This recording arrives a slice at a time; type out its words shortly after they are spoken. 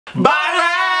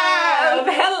Bye,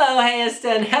 Hello,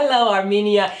 Hayastan. Hello,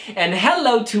 Armenia. And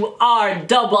hello to our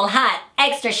double hot,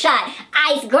 extra shot,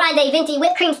 ice, grande, venti,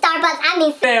 whipped cream, Starbucks, I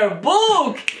mean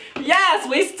Srbuk. Yes,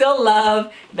 we still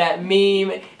love that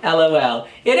meme, LOL.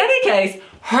 In any case,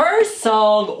 her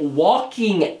song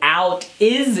Walking Out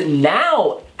is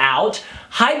now out.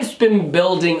 Hype's been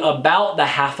building about the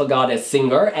Half a Goddess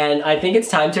singer, and I think it's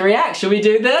time to react. Should we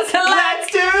do this?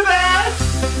 Let's do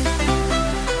this!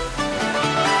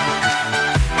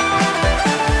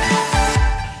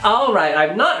 Alright,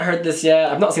 I've not heard this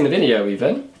yet. I've not seen the video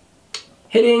even.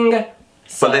 Hitting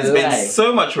But there's been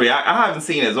so much I haven't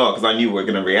seen it as well because I knew we were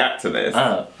going to react to this.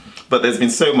 But there's been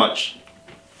so much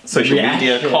social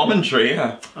media commentary.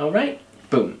 Yeah. Alright.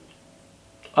 Boom.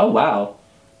 Oh wow.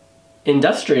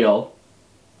 Industrial.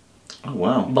 Oh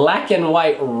wow. Black and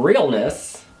white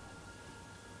realness.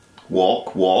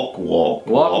 Walk, walk, walk.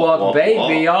 Walk,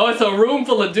 baby. Walk. Oh, it's a room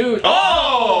full of dudes.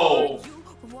 Oh!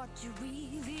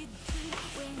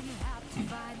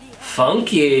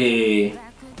 Funky.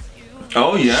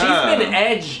 Oh yeah. She's been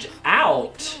edged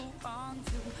out.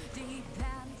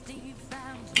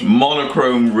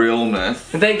 Monochrome realness.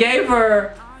 They gave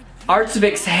her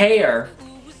Artsvik's hair.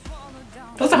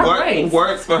 Those are her braids.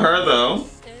 Works for her though.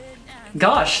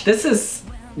 Gosh, this is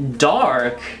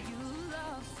dark.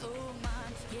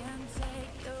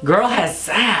 Girl has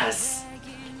sass.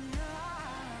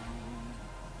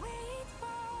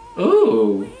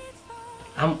 Ooh.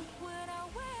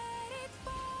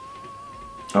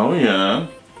 Oh yeah.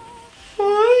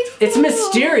 It's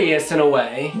mysterious in a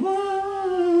way.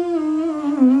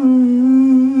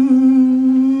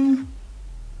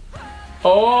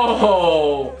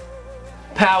 Oh,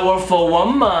 powerful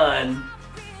woman.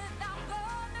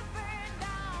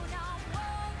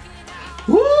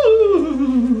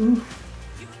 Woo!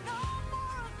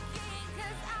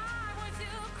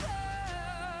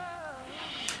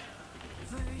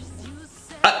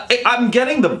 I'm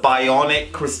getting the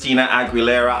bionic Christina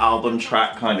Aguilera album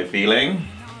track kind of feeling.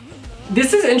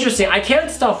 This is interesting. I can't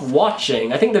stop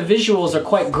watching. I think the visuals are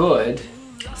quite good.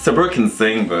 Srbuk can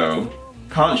sing though,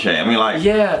 can't she? I mean like...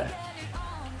 Yeah.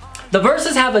 The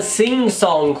verses have a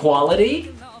sing-song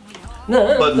quality.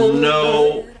 But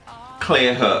no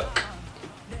clear hook.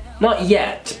 Not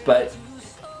yet, but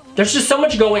there's just so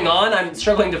much going on, I'm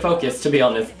struggling to focus, to be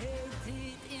honest.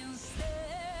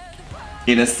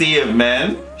 In a sea of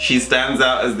men, she stands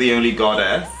out as the only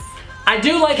goddess. I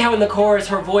do like how in the chorus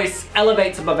her voice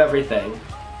elevates above everything.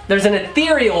 There's an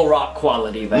ethereal rock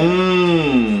quality there.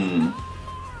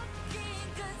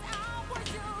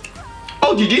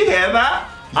 Oh, did you hear that?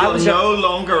 You're no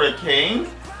longer a king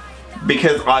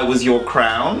because I was your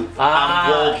crown. I'm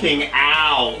walking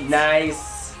out.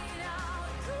 Nice.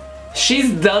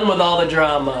 She's done with all the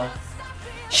drama.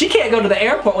 She can't go to the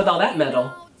airport with all that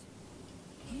metal.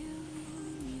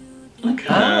 Okay.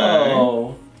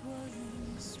 Oh.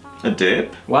 A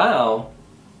dip? Wow.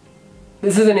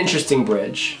 This is an interesting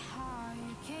bridge.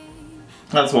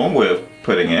 That's one way of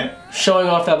putting it. Showing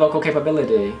off that vocal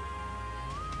capability.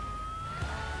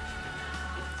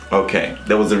 Okay,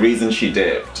 there was a reason she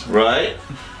dipped, right?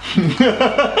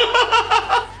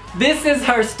 This is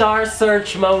her star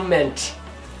search moment.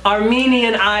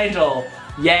 Armenian Idol.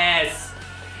 Yes.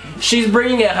 She's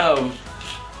bringing it home.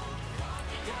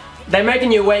 They're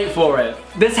making you wait for it.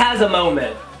 This has a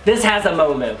moment. This has a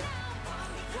moment.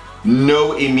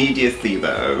 No immediacy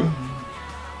though.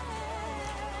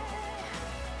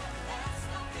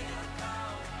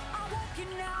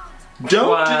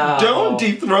 Don't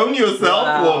dethrone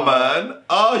yourself, woman.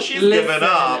 Oh, she's given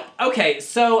up. Okay,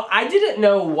 so I didn't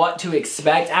know what to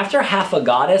expect. After Half a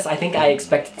Goddess, I think I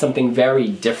expected something very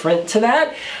different to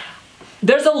that.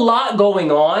 There's a lot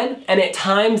going on, and at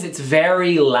times it's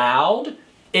very loud.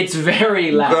 It's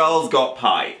very loud. Girl's got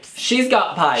pipes. She's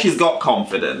got pipes. She's got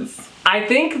confidence. I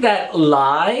think that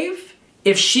live,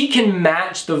 if she can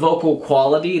match the vocal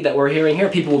quality that we're hearing here,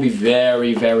 people will be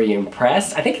very, very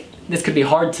impressed. I think this could be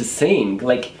hard to sing.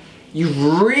 Like, you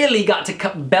really got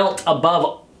to belt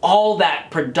above all that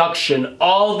production,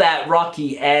 all that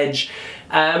rocky edge.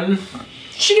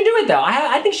 She can do it though.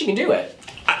 I think she can do it.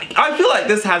 I feel like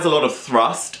this has a lot of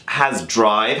thrust, has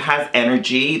drive, has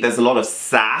energy, there's a lot of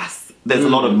sass. There's a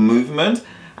lot of movement,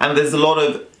 and there's a lot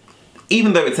of,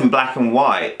 even though it's in black and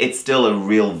white, it's still a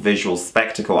real visual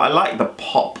spectacle. I like the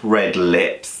pop red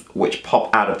lips, which pop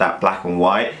out of that black and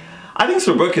white. I think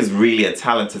Srbuk is really a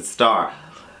talented star.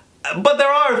 But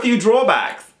there are a few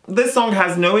drawbacks. This song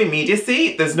has no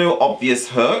immediacy, there's no obvious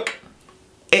hook.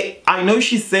 I know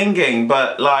she's singing,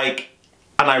 but like,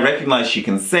 and I recognize she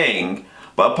can sing,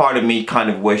 but a part of me kind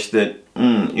of wished that,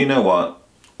 you know what,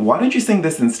 why don't you sing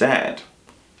this instead?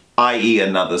 i.e.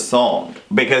 another song.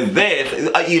 Because this,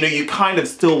 you know, you kind of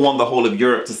still want the whole of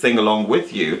Europe to sing along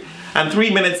with you. And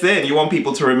 3 minutes in, you want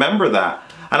people to remember that.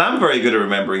 And I'm very good at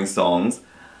remembering songs.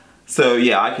 So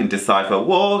yeah, I can decipher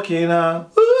walking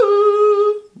out,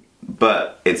 ooh,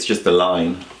 but it's just a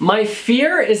line. My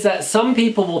fear is that some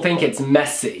people will think it's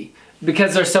messy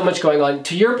because there's so much going on.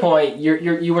 To your point,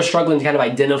 you were struggling to kind of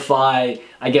identify,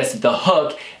 I guess, the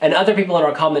hook, and other people in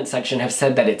our comment section have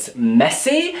said that it's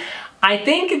messy. I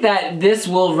think that this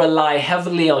will rely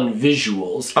heavily on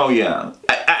visuals. Oh yeah,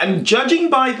 and judging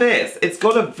by this, it's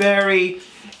got a very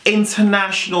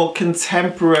international,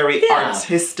 contemporary,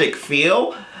 artistic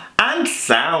feel. And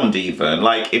sound even.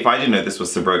 Like, if I didn't know this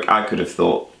was Srbuk, I could have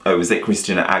thought, oh, is it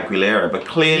Christina Aguilera? But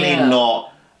clearly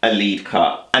not a lead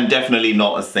cut. And definitely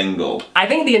not a single. I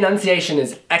think the enunciation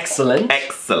is excellent.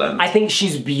 Excellent. I think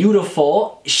she's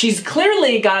beautiful. She's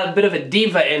clearly got a bit of a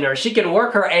diva in her. She can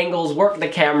work her angles, work the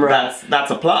camera. That's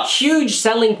a plus. Huge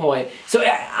selling point. So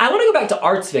I want to go back to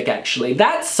Artsvik, actually.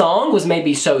 That song was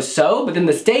maybe so-so, but then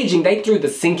the staging, they threw the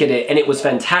sync at it, and it was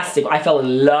fantastic. I fell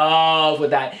in love with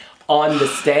that on the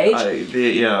stage.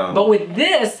 Yeah. But with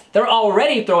this, they're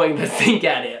already throwing the sync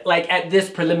at it, like at this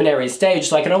preliminary stage,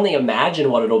 so I can only imagine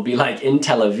what it'll be like in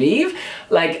Tel Aviv,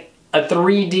 like a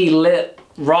 3D lit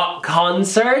rock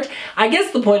concert. I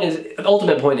guess the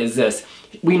ultimate point is this.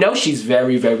 We know she's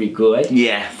very, very good.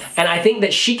 Yes. And I think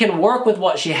that she can work with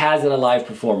what she has in a live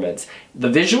performance. The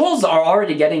visuals are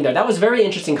already getting there. That was a very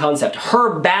interesting concept.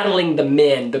 Her battling the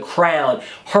men, the crown,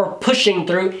 her pushing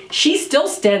through. She still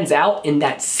stands out in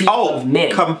that sea of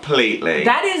men. Completely.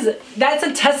 That's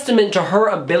a testament to her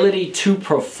ability to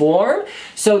perform.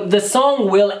 So the song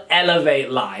will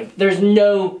elevate live. There's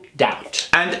no doubt.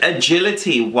 And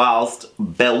agility whilst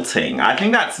belting. I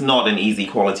think that's not an easy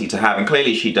quality to have. And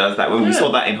clearly she does that. When we saw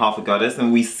that in Half a Goddess,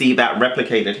 and we see that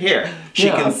replicated here. She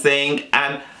can sing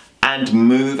and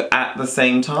move at the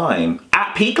same time.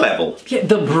 At peak level. Yeah,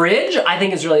 the bridge, I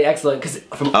think, is really excellent because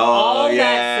from all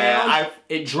that sound,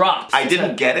 it drops. I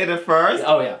didn't get it at first.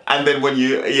 Oh, yeah. And then when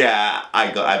you,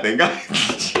 I think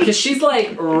because she's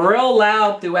like real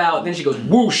loud throughout, then she goes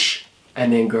whoosh,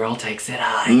 and then girl takes it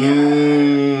higher.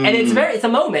 And it's a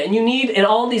moment, and you need, in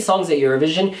all these songs at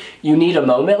Eurovision, you need a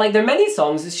moment. Like, there are many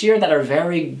songs this year that are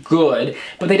very good,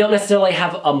 but they don't necessarily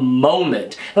have a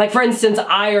moment. Like, for instance,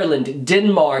 Ireland,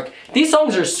 Denmark, these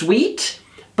songs are sweet,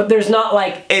 but there's not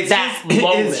like moment.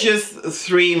 It's just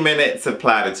 3 minutes of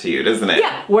platitude, isn't it?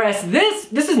 Yeah, whereas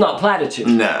this is not platitude.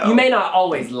 No. You may not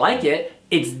always like it.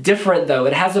 It's different though.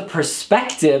 It has a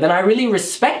perspective, and I really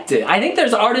respect it. I think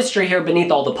there's artistry here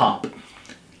beneath all the pop.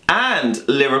 And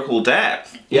lyrical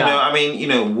depth. You know, I mean, you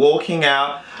know, walking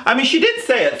out. I mean, she did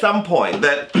say at some point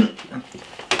that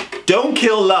don't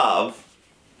kill love,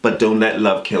 but don't let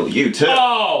love kill you too.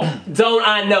 Oh, don't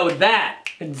I know that?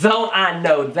 Don't I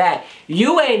know that?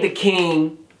 You ain't the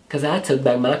king, because I took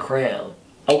back my crown.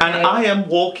 Okay? And I am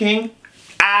walking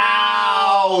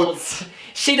out.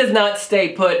 She does not stay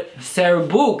put.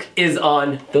 Srbuk is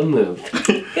on the move.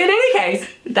 In any case,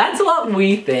 that's what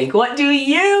we think. What do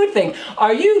you think?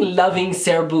 Are you loving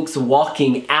Srbuk's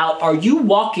walking out? Are you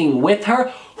walking with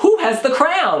her? Who has the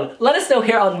crown? Let us know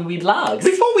here on wiwibloggs.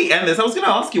 Before we end this, I was going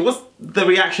to ask you, what's the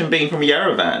reaction been from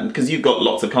Yerevan? Because you've got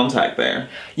lots of contact there.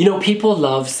 You know, people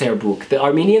love Srbuk. The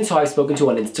Armenians who I've spoken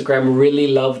to on Instagram really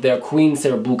love their Queen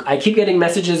Srbuk. I keep getting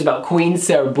messages about Queen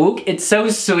Srbuk. It's so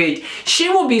sweet. She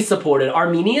will be supported.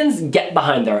 Armenians get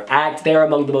behind their act. They're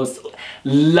among the most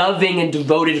loving and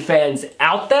devoted fans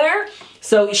out there.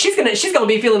 So she's gonna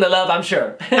be feeling the love, I'm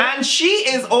sure. And she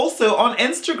is also on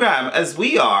Instagram, as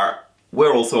we are.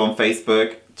 We're also on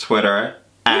Facebook, Twitter,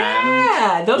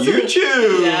 and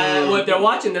YouTube. Yeah, well, if they're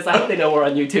watching this, I hope they know we're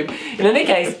on YouTube. In any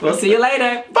case, we'll see you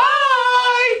later. Bye!